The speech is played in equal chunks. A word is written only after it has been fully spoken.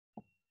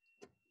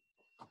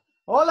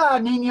Hola,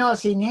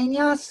 niños y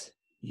niñas.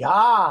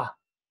 Ya.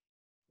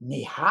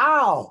 Ni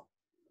hao.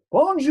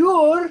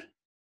 Bonjour.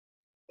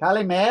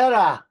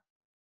 Calimera.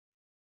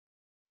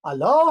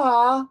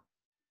 Aloha.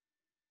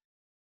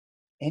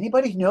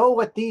 Anybody know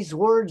what these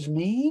words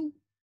mean?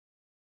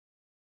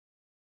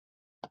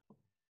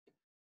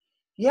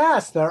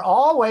 Yes, they're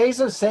all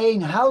ways of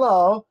saying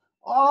hello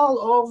all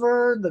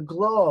over the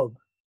globe.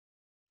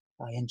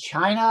 In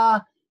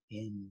China,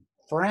 in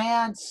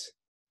France,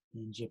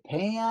 in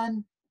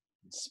Japan,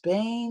 in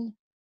Spain,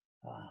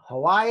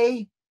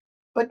 Hawaii.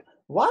 But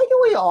why do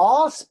we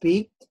all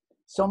speak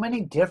so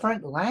many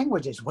different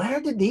languages? Where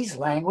did these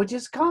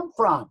languages come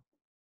from?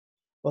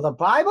 Well, the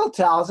Bible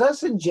tells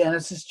us in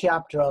Genesis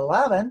chapter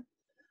 11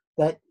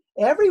 that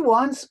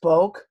everyone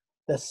spoke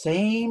the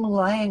same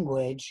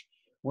language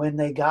when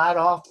they got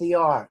off the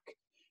ark.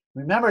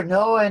 Remember,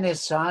 Noah and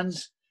his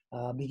sons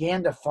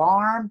began to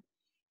farm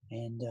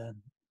and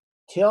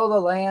till the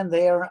land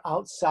there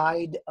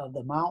outside of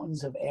the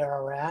mountains of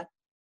Ararat.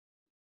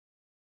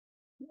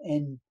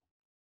 And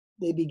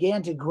they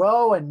began to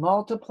grow and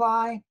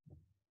multiply.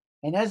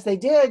 And as they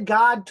did,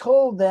 God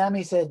told them,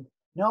 he said,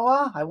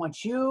 Noah, I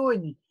want you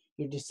and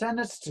your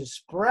descendants to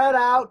spread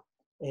out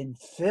and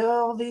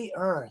fill the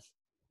earth.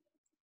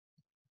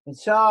 And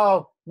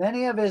so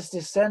many of his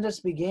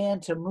descendants began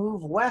to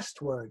move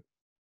westward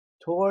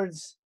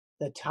towards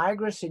the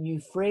Tigris and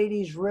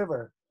Euphrates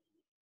River,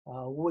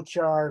 which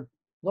are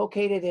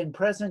located in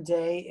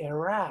present-day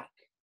Iraq.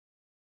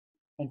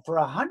 And for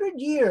 100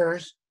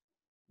 years,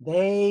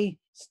 they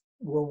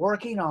were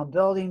working on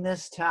building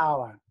this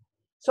tower.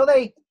 So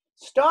they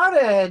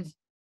started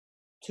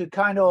to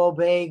kind of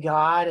obey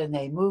God, and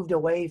they moved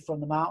away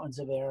from the mountains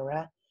of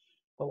Ararat.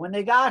 But when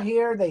they got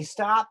here, they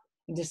stopped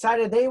and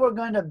decided they were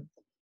going to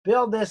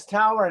build this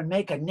tower and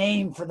make a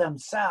name for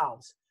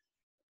themselves.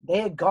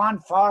 They had gone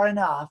far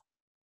enough,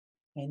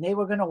 and they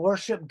were going to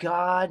worship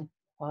God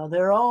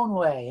their own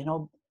way.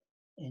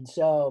 And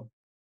so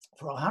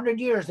for 100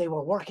 years, they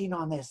were working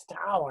on this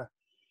tower.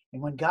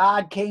 And when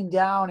God came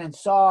down and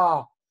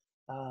saw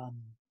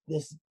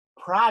this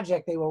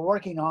project they were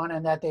working on,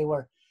 and that they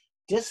were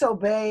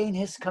disobeying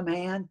his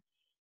command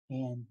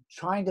and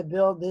trying to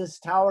build this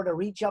tower to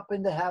reach up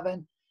into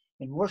heaven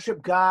and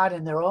worship God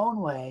in their own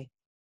way,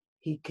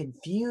 he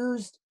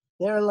confused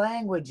their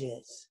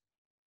languages.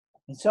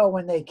 And so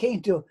when they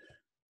came to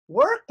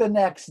work the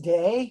next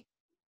day,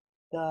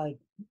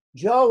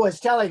 Joe was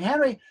telling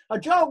Henry,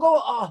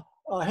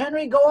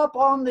 Henry, go up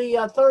on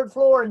the third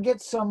floor and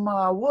get some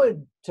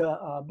wood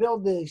to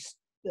build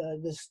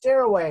the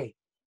stairway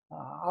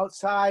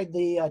outside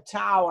the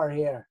tower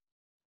here.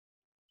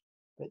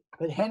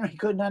 But Henry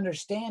couldn't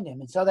understand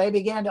him. And so they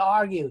began to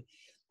argue.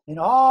 And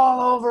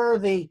all over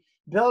the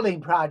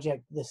building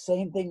project, the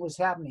same thing was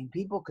happening.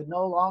 People could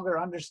no longer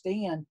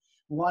understand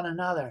one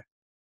another.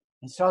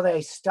 And so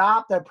they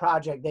stopped their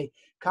project. They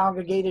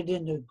congregated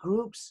into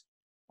groups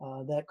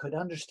that could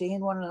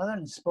understand one another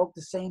and spoke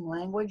the same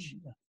language,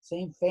 the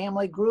same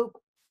family group.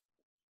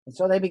 And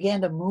so they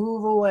began to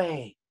move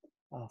away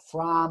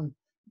from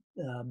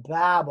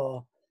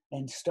Babel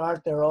and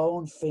start their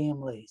own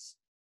families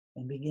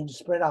and begin to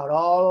spread out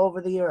all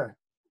over the earth.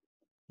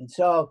 And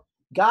so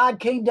God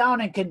came down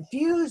and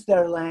confused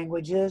their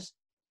languages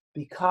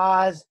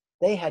because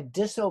they had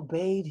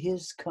disobeyed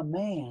his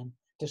command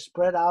to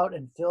spread out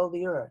and fill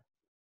the earth.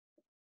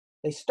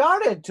 They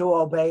started to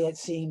obey, it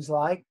seems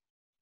like,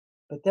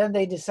 but then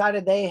they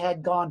decided they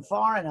had gone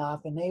far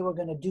enough and they were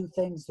going to do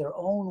things their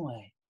own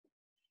way.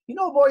 You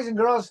know, boys and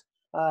girls,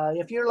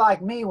 if you're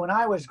like me, when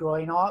I was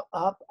growing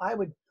up, I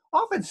would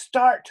often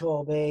start to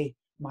obey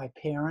my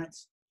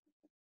parents.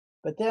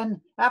 But then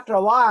after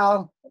a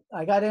while,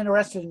 I got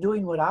interested in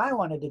doing what I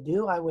wanted to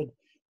do. I would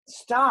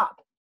stop.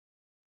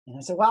 And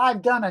I said, well,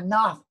 I've done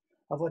enough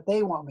of what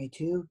they want me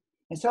to.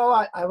 And so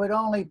I would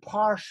only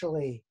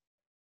partially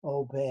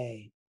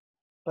obey.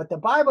 But the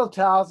Bible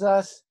tells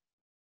us,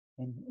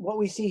 and what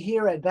we see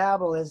here at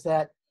Babel is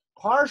that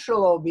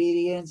partial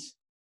obedience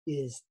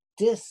is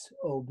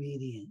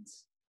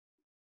disobedience.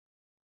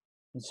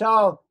 And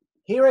so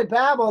here at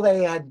Babel,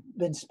 they had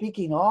been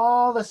speaking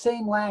all the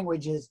same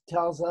languages,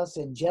 tells us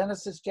in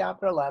Genesis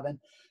chapter 11,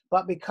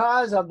 but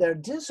because of their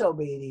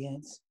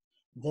disobedience,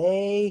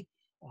 they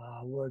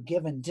were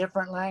given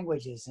different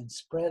languages and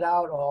spread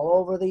out all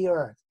over the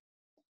earth.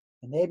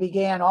 And they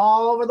began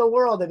all over the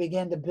world, they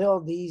began to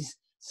build these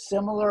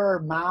similar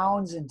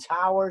mounds and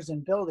towers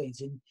and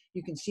buildings. And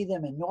you can see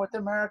them in North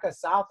America,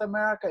 South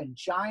America, and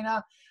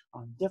China,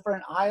 on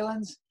different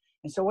islands.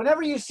 And so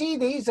whenever you see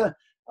these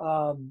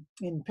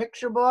in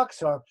picture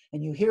books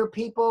and you hear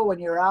people when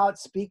you're out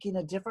speaking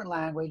a different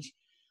language,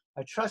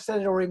 I trust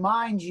that it'll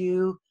remind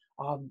you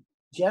of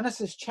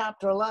Genesis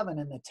chapter 11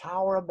 and the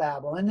Tower of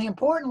Babel. And the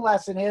important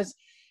lesson is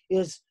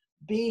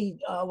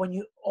when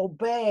you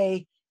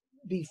obey,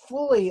 be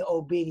fully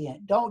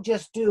obedient. Don't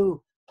just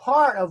do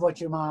part of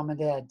what your mom and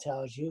dad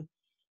tells you.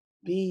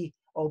 Be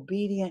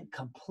obedient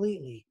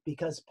completely,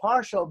 because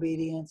partial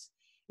obedience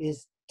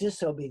is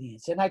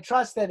disobedience. And I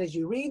trust that as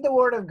you read the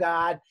Word of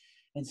God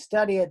and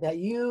study it, that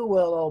you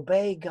will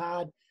obey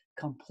God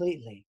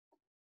completely.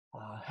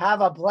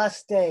 Have a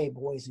blessed day,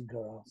 boys and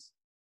girls.